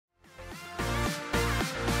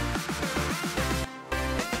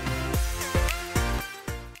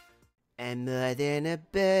I'm more than a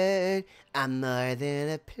bird, I'm more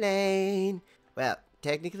than a plane. Well,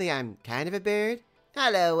 technically I'm kind of a bird.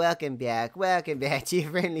 Hello, welcome back to your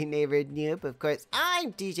friendly neighborhood Newb. Of course,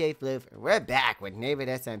 I'm DJ Floof, and we're back with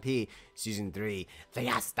Neighbourhood SMP Season 3,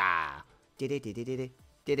 Feista.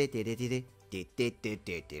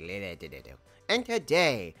 And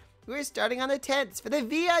today, we're starting on the tents for the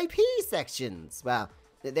VIP sections. Well,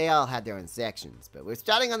 they all had their own sections, but we're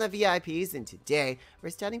starting on the VIPs, and today,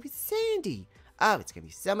 we're starting with Sandy. Oh, it's going to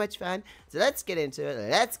be so much fun. So let's get into it.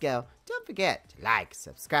 Let's go. Don't forget to like,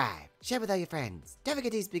 subscribe, share with all your friends. Don't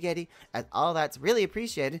forget to eat spaghetti, as all that's really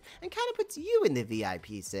appreciated and kind of puts you in the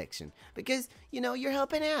VIP section because, you know, you're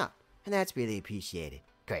helping out. And that's really appreciated.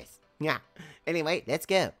 Chris. Yeah. Anyway, let's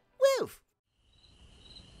go. Woof.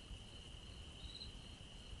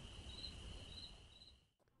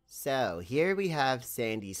 So here we have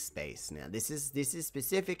Sandy's space. Now this is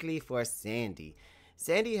specifically for Sandy.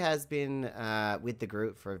 Sandy has been with the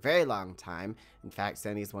group for a very long time. In fact,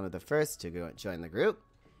 Sandy's one of the first to join the group.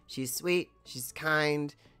 She's sweet, she's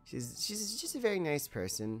kind, she's just a very nice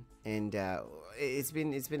person, and it's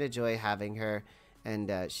been a joy having her.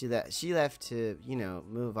 And she left to, you know,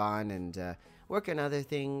 move on and work on other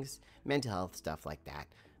things, mental health stuff like that.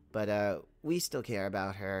 But we still care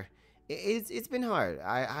about her. It's been hard.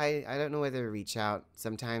 I don't know whether to reach out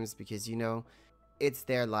sometimes because, you know, it's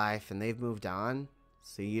their life and they've moved on.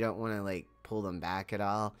 So you don't want to like pull them back at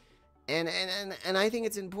all, and I think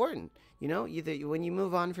it's important, you know, either when you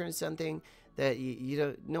move on from something that you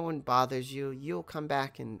don't, no one bothers you, you'll come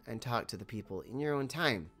back and talk to the people in your own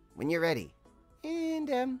time when you're ready, and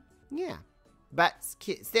yeah. But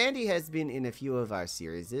Sandy has been in a few of our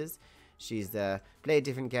series. She's played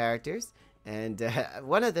different characters, and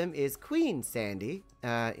one of them is Queen Sandy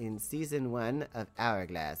in season 1 of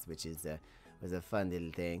Hourglass, which is was a fun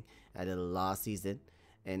little thing, a little law season.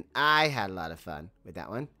 And I had a lot of fun with that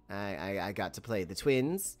one. I got to play the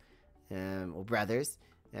twins, or brothers,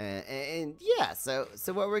 and yeah. So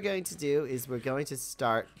what we're going to do is we're going to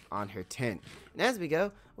start on her tent, and as we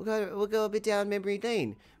go, we'll go a bit down memory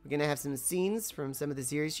lane. We're gonna have some scenes from some of the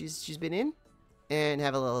series she's been in, and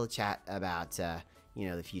have a little chat about you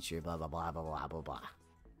know, the future, blah blah blah blah blah blah blah,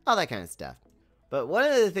 all that kind of stuff. But one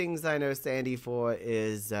of the things I know Sandy for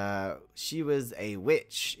is she was a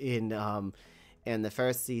witch in the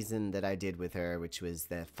first season that I did with her, which was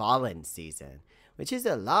the Fallen season, which is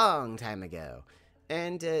a long time ago.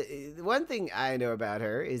 And one thing I know about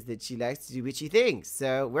her is that she likes to do witchy things.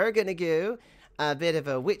 So we're going to go a bit of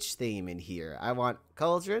a witch theme in here. I want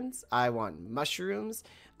cauldrons. I want mushrooms.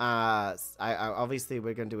 Obviously,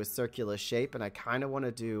 we're going to do a circular shape, and I kind of want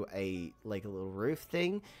to do a little roof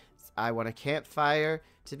thing. I want a campfire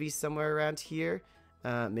to be somewhere around here.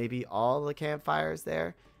 Maybe all the campfires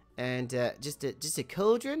there. And just a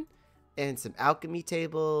cauldron and some alchemy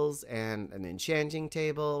tables and an enchanting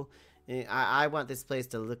table. And I want this place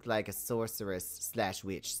to look like a sorceress /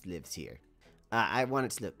 witch lives here. I want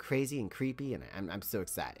it to look crazy and creepy, and I'm so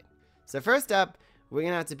excited. So first up, we're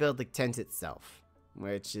gonna have to build the tent itself,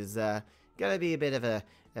 which is gonna be a bit of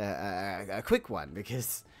a quick one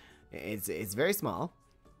because it's very small.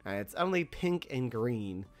 It's only pink and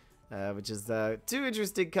green, which is two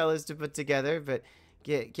interesting colors to put together, but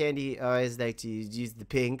Candy always liked to use the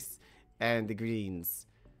pinks and the greens.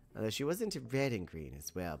 Although she was into red and green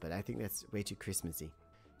as well, but I think that's way too Christmassy.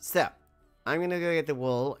 So, I'm going to go get the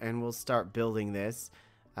wool and we'll start building this.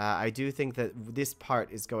 I do think that this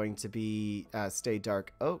part is going to be stay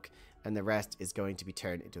dark oak, and the rest is going to be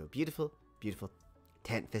turned into a beautiful, beautiful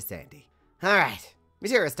tent for Sandy. Alright,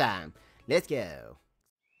 materials time. Let's go.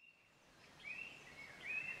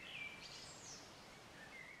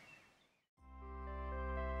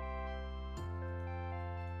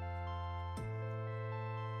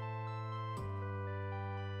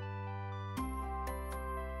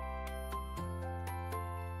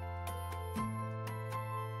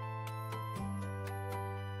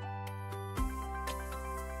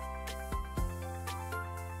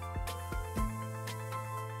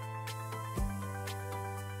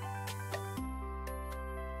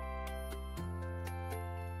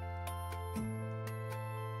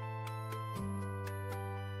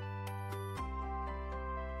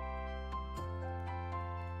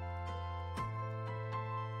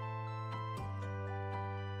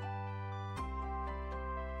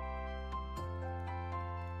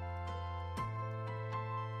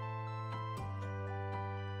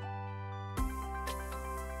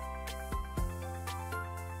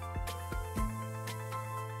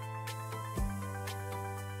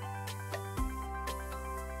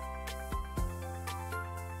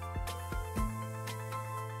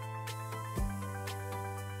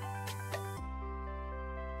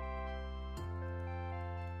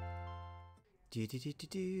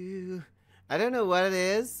 I don't know what it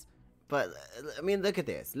is, but I mean, look at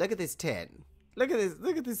this. Look at this tent. Look at this.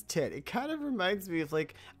 Look at this tent. It kind of reminds me of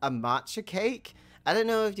like a matcha cake. I don't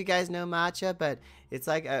know if you guys know matcha, but it's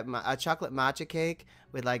like a chocolate matcha cake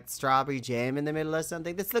with like strawberry jam in the middle or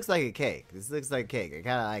something. This looks like a cake. This looks like a cake. I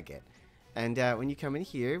kind of like it. And when you come in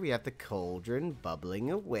here, we have the cauldron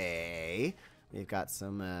bubbling away. We've got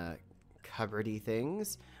some cupboardy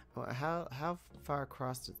things. Oh, how far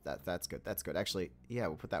across is that? That's good. That's good. Actually, yeah,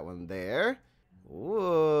 we'll put that one there.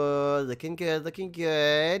 Ooh, looking good. Looking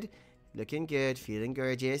good. Looking good. Feeling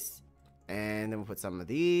gorgeous. And then we'll put some of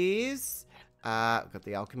these. We've got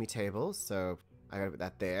the alchemy table, so I gotta put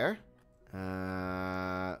that there.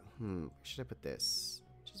 Where should I put this?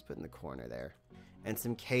 Just put in the corner there. And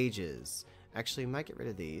some cages. Actually, I might get rid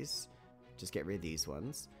of these. Just get rid of these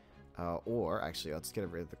ones. Or, actually, I'll just get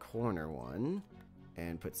rid of the corner one.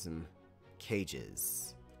 And put some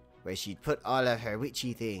cages. Where she'd put all of her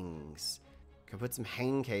witchy things. Can put some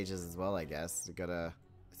hang cages as well, I guess. We gotta,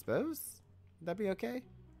 I suppose? Would that be okay?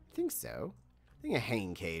 I think so. I think a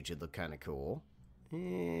hang cage would look kind of cool.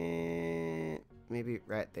 Maybe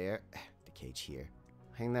right there. The cage here.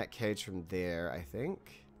 Hang that cage from there, I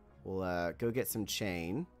think. We'll go get some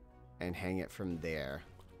chain and hang it from there.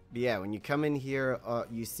 But yeah, when you come in here,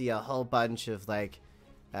 you see a whole bunch of like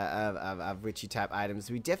of witchy type items.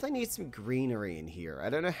 We definitely need some greenery in here. I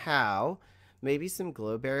don't know how. Maybe some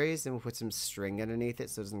glowberries and we'll put some string underneath it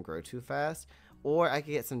so it doesn't grow too fast. Or I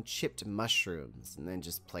could get some chipped mushrooms and then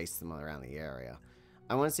just place them around the area.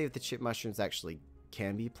 I want to see if the chipped mushrooms actually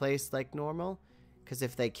can be placed like normal. Because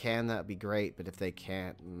if they can, that would be great. But if they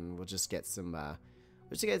can't, we'll just get some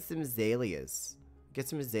azaleas. Get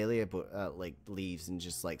some azalea like leaves and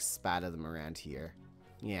just like spatter them around here.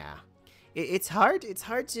 Yeah. It's hard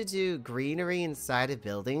to do greenery inside of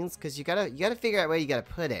buildings because you gotta figure out where you gotta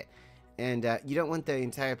put it. And you don't want the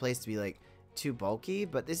entire place to be like too bulky,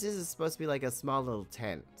 but this is supposed to be like a small little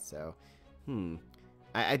tent, so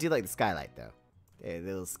I do like the skylight though. The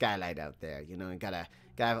little skylight out there, you know, and gotta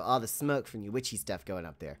have all the smoke from your witchy stuff going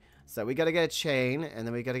up there. So we gotta get a chain, and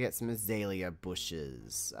then we gotta get some azalea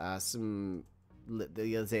bushes,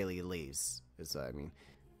 the azalea leaves is what I mean.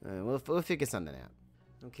 We'll figure something out.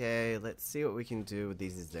 Okay, let's see what we can do with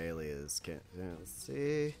these azaleas. Let's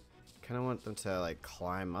see. Kind of want them to like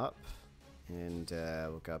climb up, and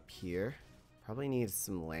we'll go up here. Probably need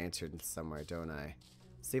some lanterns somewhere, don't I?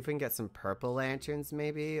 See if we can get some purple lanterns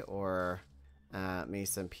maybe, or maybe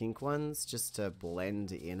some pink ones just to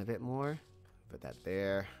blend in a bit more. Put that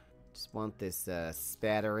there. Just want this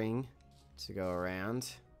spattering to go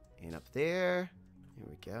around. And up there. Here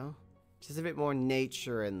we go. Just a bit more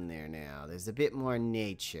nature in there now. There's a bit more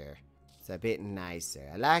nature. It's a bit nicer.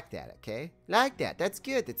 I like that, okay? Like that. That's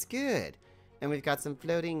good. That's good. And we've got some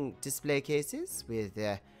floating display cases with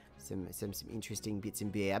some interesting bits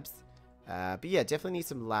and bobs. But yeah, definitely need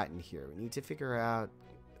some light in here. We need to figure out,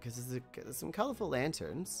 because there's some colorful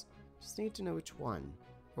lanterns. Just need to know which one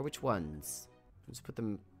or which ones. Just put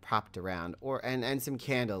them propped around, and some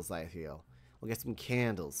candles. I feel we'll get some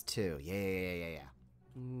candles too. Yeah.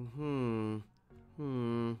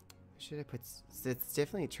 Should I put? It's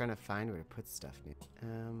definitely trying to find where to put stuff now.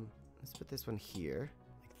 Let's put this one here,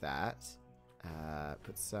 like that.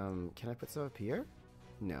 Put some. Can I put some up here?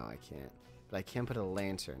 No, I can't. But I can put a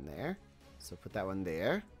lantern there. So put that one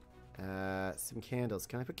there. Some candles.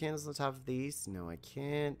 Can I put candles on top of these? No, I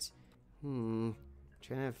can't. Trying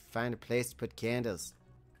to find a place to put candles.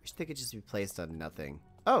 I wish they could just be placed on nothing.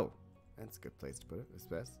 Oh, that's a good place to put it,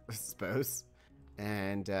 I suppose.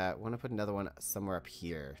 And want to put another one somewhere up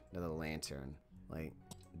here. Another lantern. Like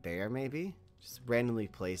there, maybe? Just randomly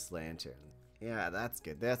place lantern. Yeah, that's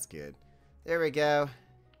good. That's good. There we go.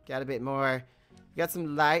 Got a bit more. Got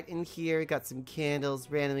some light in here. Got some candles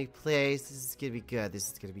randomly placed. This is going to be good.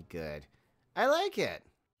 This is going to be good. I like it.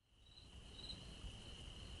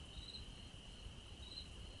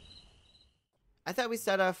 I thought we'd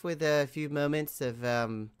start off with a few moments of,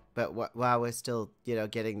 while we're still,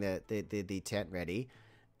 getting the tent ready,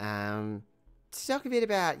 to talk a bit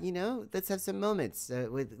about, let's have some moments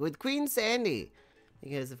with Queen Sandy,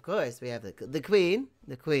 because of course we have the Queen,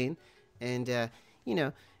 and a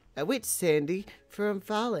witch Sandy from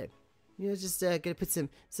Fallen. Just gonna put some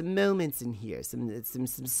moments in here, some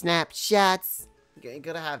snapshots. You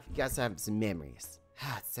guys have some memories.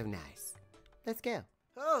 Ah, it's so nice. Let's go.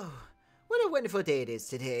 Oh. What a wonderful day it is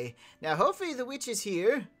today. Now, hopefully the witch is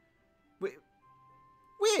here.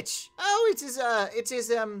 Witch! Oh, it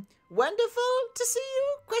is wonderful to see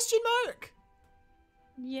you? Question mark.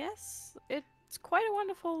 Yes, it's quite a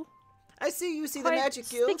wonderful. I see you see the Quite Magic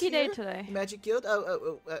Guild sticky day here. today. The Magic Guild?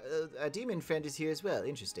 A demon friend is here as well.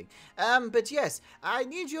 Interesting. But yes, I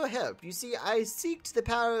need your help. You see, I seeked the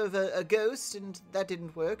power of a ghost, and that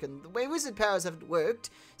didn't work, and the way wizard powers haven't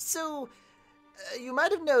worked. So, you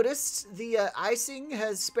might have noticed the icing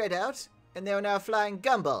has spread out, and there are now flying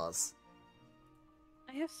gumballs.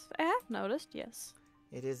 I have noticed, yes.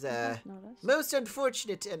 It is I have noticed. most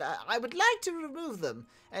unfortunate, and I would like to remove them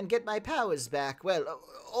and get my powers back. Well,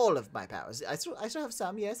 all of my powers. I still have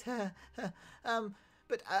some, yes.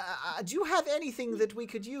 But do you have anything that we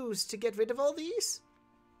could use to get rid of all these?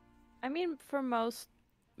 I mean, for most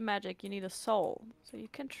magic, you need a soul. So you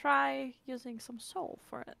can try using some soul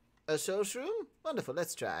for it. A soul shroom? Wonderful,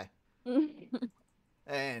 let's try.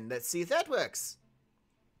 And let's see if that works.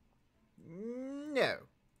 No.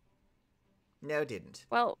 No, it didn't.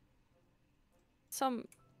 Well, some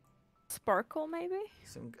sparkle, maybe?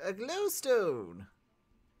 A glowstone.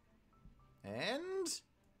 And...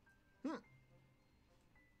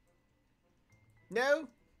 No,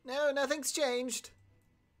 nothing's changed.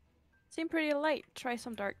 Seem pretty light. Try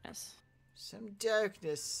some darkness. Some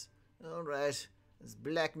darkness. All right. There's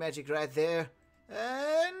black magic right there.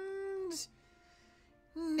 And...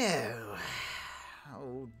 No.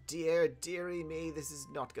 Oh dear, dearie me, this is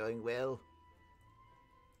not going well.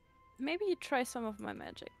 Maybe you try some of my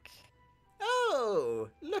magic. Oh,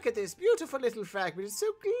 look at this beautiful little fragment. It's so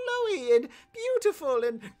glowy and beautiful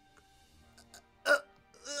and...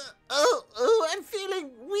 I'm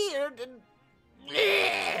feeling weird and...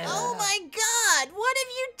 Oh my god, what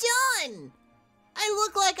have you done? I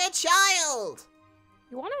look like a child.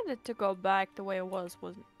 You wanted it to go back the way it was,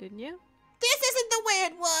 didn't you? This isn't the way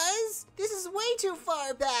it was. This is way too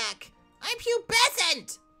far back. I'm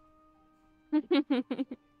pubescent.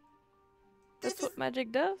 That's what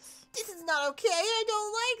magic does. This is not okay. I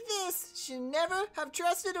don't like this. Should never have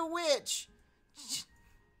trusted a witch.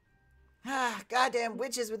 Goddamn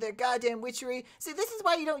witches with their goddamn witchery. See, this is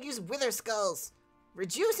why you don't use wither skulls.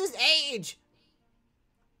 Reduces age.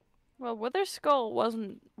 Well, Wither Skull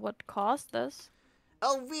wasn't what caused this.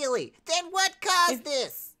 Oh, really? Then what caused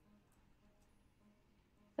this?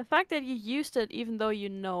 The fact that you used it even though you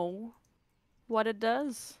know what it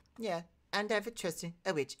does. Yeah, and I've trusted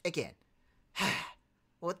a witch again.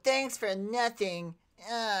 Well, thanks for nothing.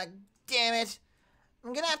 Damn it.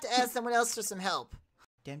 I'm gonna have to ask someone else for some help.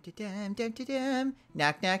 Dum-de-dum, dum-de-dum.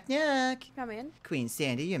 Knock, knock, knock. Come in. Queen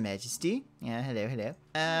Sandy, your majesty. Yeah, hello, hello.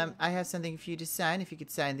 I have something for you to sign. If you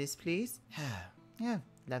could sign this, please. Yeah,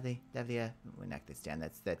 lovely. We'll knock this down.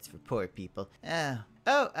 That's for poor people. I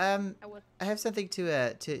have something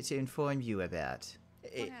to inform you about.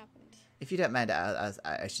 What happened? If you don't mind,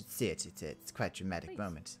 I should say it. It's quite a dramatic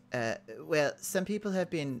moment. Well, some people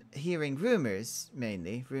have been hearing rumors,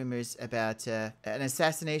 mainly rumors about an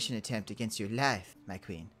assassination attempt against your life, my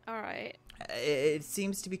queen. All right. It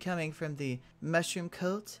seems to be coming from the mushroom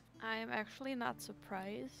cult. I'm actually not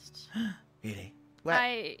surprised. Really? What?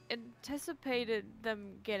 I anticipated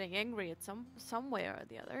them getting angry at some way or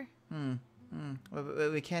the other.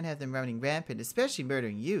 Well, we can't have them running rampant, especially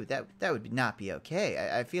murdering you. That would not be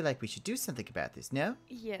okay. I feel like we should do something about this, no?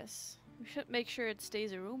 Yes. We should make sure it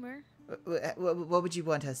stays a rumor. What would you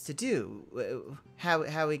want us to do? How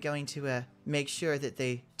are we going to make sure that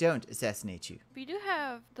they don't assassinate you? We do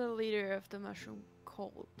have the leader of the mushroom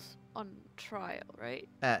cult on trial, right?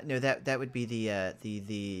 No, that would be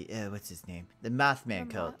the what's his name? The Mothman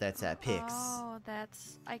cult. That's Pix. Oh,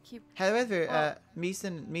 that's... I keep... However,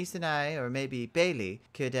 Meese and I, or maybe Bailey,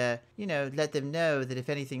 could, let them know that if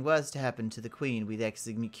anything was to happen to the Queen, we'd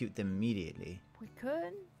execute them immediately. We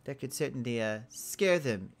could. That could certainly scare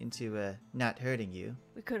them into not hurting you.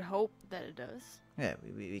 We could hope that it does. Well,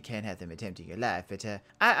 we can't have them attempting your life, but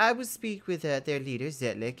I will speak with their leader,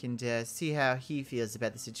 Zetlik, and see how he feels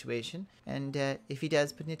about the situation. And if he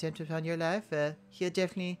does put an attempt upon your life, he'll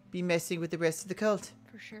definitely be messing with the rest of the cult.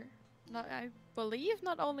 For sure. I believe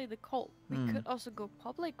not only the cult, we could also go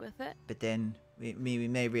public with it. But then we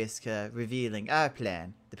may risk revealing our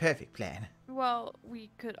plan, the perfect plan. Well, we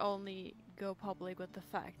could only go public with the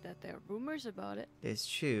fact that there are rumors about it. That's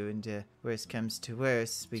true, and worst comes to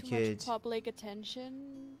worst, we Too could... much public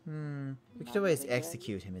attention. We could always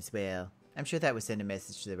execute him as well. I'm sure that would send a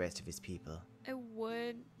message to the rest of his people. It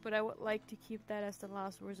would, but I would like to keep that as the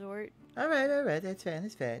last resort. Alright, that's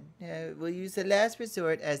fine. We'll use the last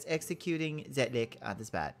resort as executing Zetlik on the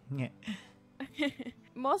spot.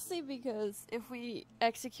 Mostly because if we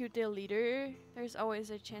execute their leader, there's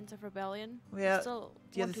always a chance of rebellion. Well, We still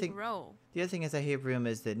the other want to thing- grow. The other thing is I hear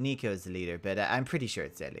rumors that Nico's the leader, but I'm pretty sure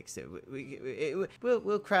it's Alex. So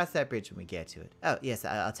we'll cross that bridge when we get to it. Oh, yes,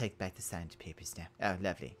 I'll take back the signed papers now. Oh,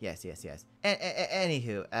 lovely. Yes.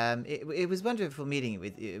 Anywho, it was wonderful meeting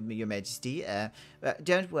with Your Majesty.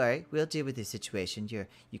 Don't worry, we'll deal with this situation.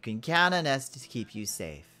 You can count on us to keep you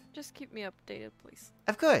safe. Just keep me updated, please.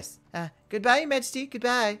 Of course. Goodbye, Your Majesty.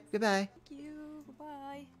 Goodbye. Thank you.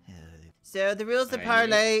 Goodbye. So the rules of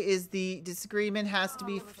parley is the disagreement has to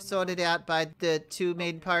be sorted out by the two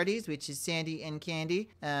main parties, which is Sandy and Candy,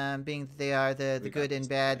 being that they are the good and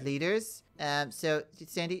bad leaders. So,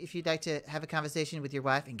 Sandy, if you'd like to have a conversation with your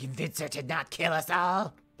wife and convince her to not kill us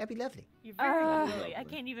all, that'd be lovely. You're very lovely. I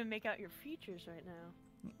can't even make out your features right now.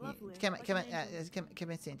 Lovely. Come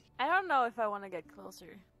on, Sandy. I don't know if I want to get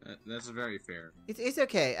closer. That's very fair. It's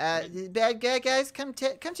okay. The bad guy guys, come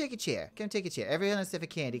take a chair. Come take a chair. Everyone except for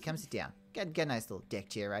Candy, come sit down. Got a nice little deck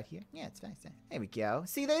chair right here. Yeah, it's fine. There we go.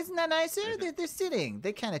 See, isn't that nicer? They're sitting.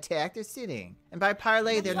 They kind of tack. They're sitting. And by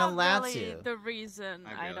parlay, they're not allowed really to. the reason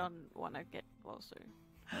I I know. don't want to get closer.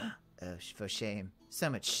 Oh, for shame. So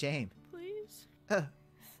much shame. Please. Oh,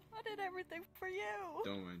 I did everything for you.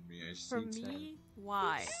 Don't mind me. I just For need me?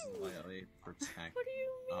 Why? to slightly protect What do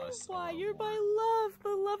you mean? us. Why? all You're more. my love, the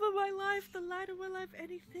love of my life, the light of my life,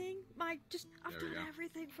 anything. I've There we done go.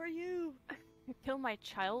 everything for you. You kill my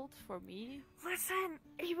child for me? Listen,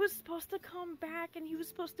 he was supposed to come back and he was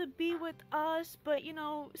supposed to be with us, but you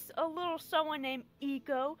know, a little someone named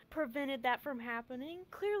Eco prevented that from happening.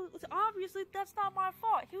 Clearly, obviously, that's not my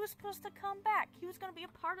fault. He was supposed to come back. He was going to be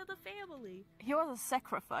a part of the family. He was a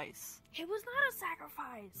sacrifice. It was not a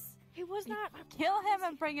sacrifice. He was not. Kill him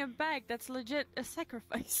and bring him back. That's legit a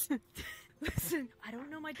sacrifice. Listen, I don't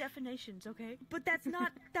know my definitions, okay? But that's You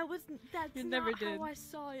not never not did. how I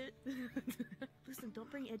saw it. Listen, don't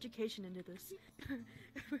bring education into this.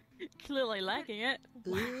 Clearly lacking it.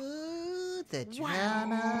 ooh, the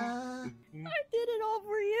drama. I did it all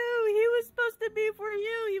for you. He was supposed to be for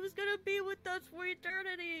you. He was gonna be with us for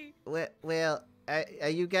eternity. Well, are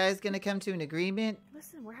you guys gonna come to an agreement?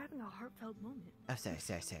 Listen, we're having a heartfelt moment. Oh, sorry.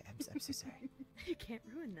 I'm so sorry. You can't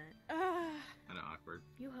ruin that. Kind of awkward.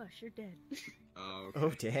 You hush, you're dead. Oh, Oh,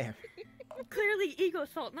 damn. Clearly Ego's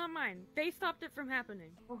fault, not mine. They stopped it from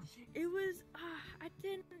happening. It was, I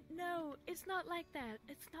didn't know. It's not like that.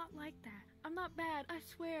 It's not like that. I'm not bad, I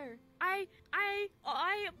swear. I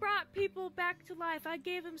brought people back to life. I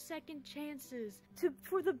gave them second chances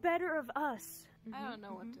for the better of us. I don't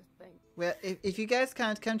know what to think. Well, if you guys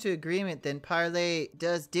can't come to agreement, then parlay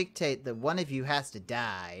does dictate that one of you has to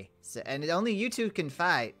die. So, and only you two can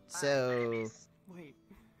fight. So, Wait.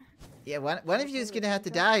 yeah, one of you is gonna have to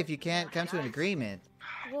die if you can't come to an agreement.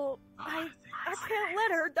 Well, I can't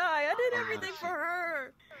let her die. I did everything for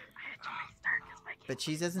her. But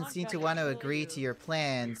she doesn't seem to want to agree to your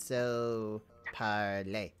plan. So,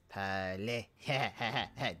 parlay,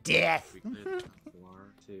 death. we could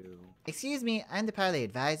 4, 2. Excuse me, I'm the parlay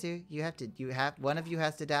advisor. One of you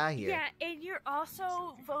has to die here. Yeah, and you're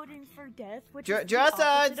also voting for death, which Draw is the opposite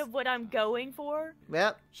sides! of what I'm going for.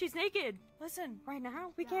 Well, She's naked. Listen, right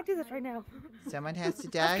now, we can't do this right now. someone has to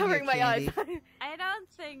die I'm here, covering my Candy. eyes. I don't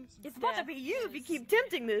think It's about to death be you if you is- keep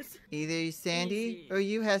tempting this. Either Sandy Easy. or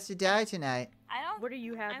you has to die tonight. I don't. What do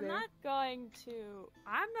you have I'm there? not going to.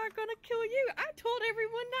 I'm not gonna kill you. I told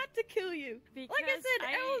everyone not to kill you. Because Like I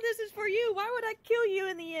said, oh, this is for you. Why would I kill you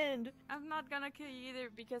in the end? I'm not gonna kill you either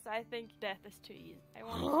because I think death is too easy. I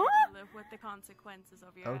want Huh? you to live with the consequences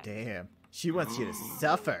of your Oh, actions. damn. She wants you to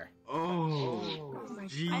suffer. Oh,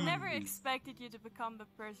 geez. I never expected you to become the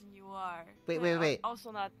person you are. Wait, But wait, I'm wait.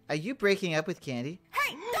 Also not. Are you breaking up with Candy?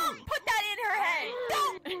 Hey, don't put that in her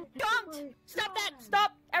head. Don't. Stop that.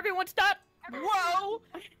 Stop. Everyone, stop. Whoa.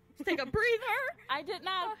 Let's take a breather. I did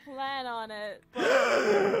not plan on it.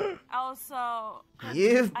 But also,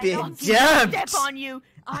 You've I been don't see you dumped! step on you.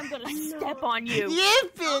 I'm gonna step on you.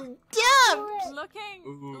 You've been dumped!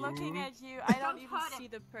 looking at you, I don't even see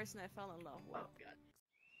the person I fell in love with.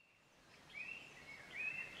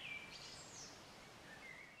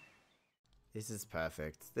 This is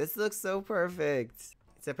perfect. This looks so perfect.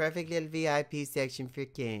 It's a perfect little VIP section for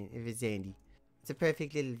Sandy. It's a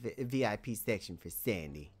perfect little VIP section for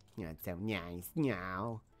Sandy. You know, it's so nice.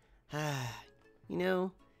 Meow. You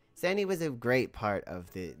know, Sandy was a great part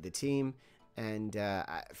of the team, and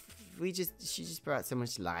she just brought so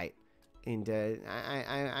much light, and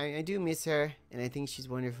I do miss her, and I think she's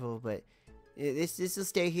wonderful. But this will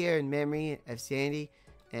stay here in memory of Sandy,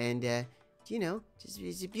 and you know,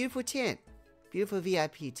 it's a beautiful tent, beautiful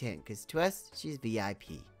VIP tent, because to us she's VIP,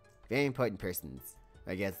 very important persons.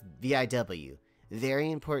 I guess VIW,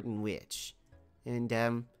 very important witch. And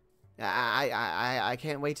I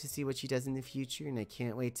can't wait to see what she does in the future, and I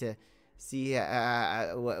can't wait to see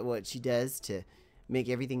what she does to make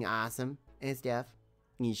everything awesome and stuff.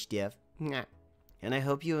 And stuff. And I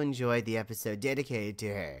hope you enjoyed the episode dedicated to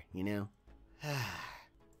her, you know?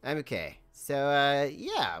 I'm okay. So,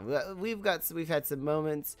 yeah, we've had some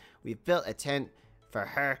moments. We've built a tent for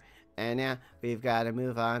her, and now we've got to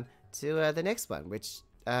move on to the next one, which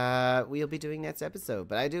we'll be doing next episode.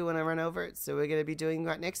 But I do want to run over it, so we're going to be doing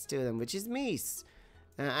right next to them, which is Mies.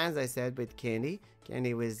 As I said with Candy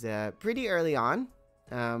was pretty early on.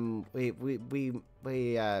 We probably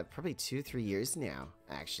 2-3 years now,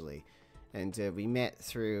 actually. And we met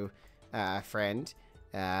through a friend,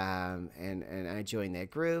 and I joined that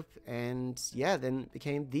group, and yeah, then it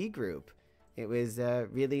became the group. It was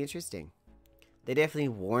really interesting. They definitely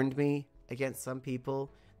warned me against some people.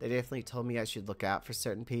 They definitely told me I should look out for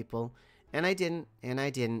certain people, and I didn't, and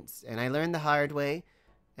I learned the hard way,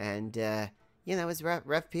 and you know, it was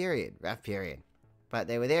rough period. But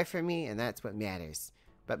they were there for me, and that's what matters.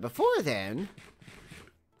 But before then,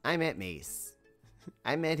 I met Mies.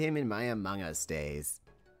 I met him in my Among Us days.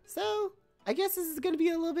 So, I guess this is going to be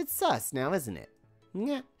a little bit sus now, isn't it?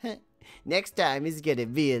 Next time is going to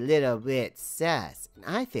be a little bit sus. And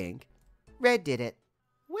I think Red did it.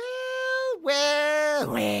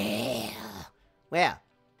 Well. Yeah.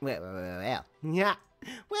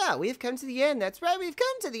 Well, we've come to the end. That's right, we've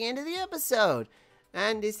come to the end of the episode.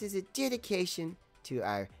 And this is a dedication to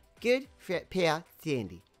our good friend, pal,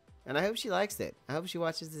 Sandy. And I hope she likes it. I hope she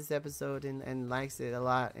watches this episode and likes it a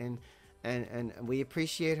lot. And we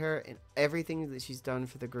appreciate her and everything that she's done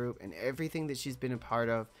for the group and everything that she's been a part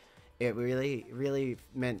of. It really, really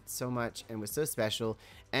meant so much and was so special.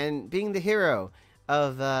 And being the hero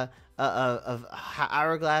of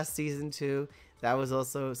Hourglass Season 2, that was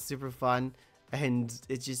also super fun. And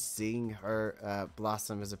it's just seeing her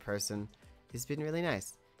blossom as a person has been really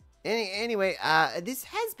nice. Anyway, this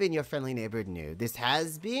has been your friendly neighborhood Newb. This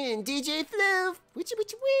has been DJ Floof, witchy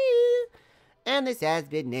woo, and this has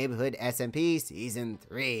been Neighborhood SMP Season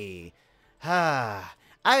 3. I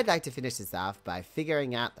would like to finish this off by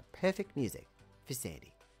figuring out the perfect music for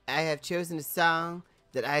Sandy. I have chosen a song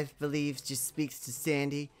that I believe just speaks to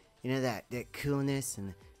Sandy. You know, that coolness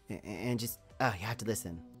and just, oh, you have to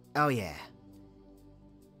listen. Oh yeah.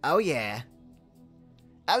 Oh yeah.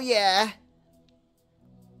 Oh yeah.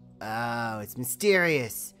 Oh, it's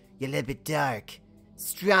mysterious, a little bit dark,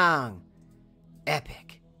 strong,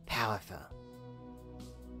 epic, powerful.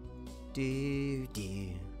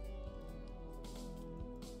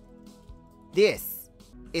 This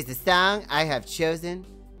is the song I have chosen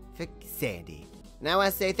for Sandy. And I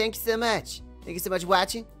want to say thank you so much. Thank you so much for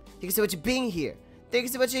watching. Thank you so much for being here. Thank you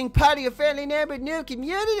so much for being part of your friendly neighborhood Newb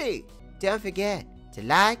community. Don't forget to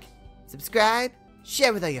like, subscribe,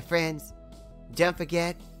 share with all your friends. Don't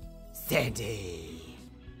forget Sandy.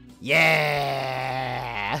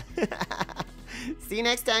 Yeah. See you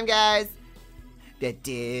next time, guys.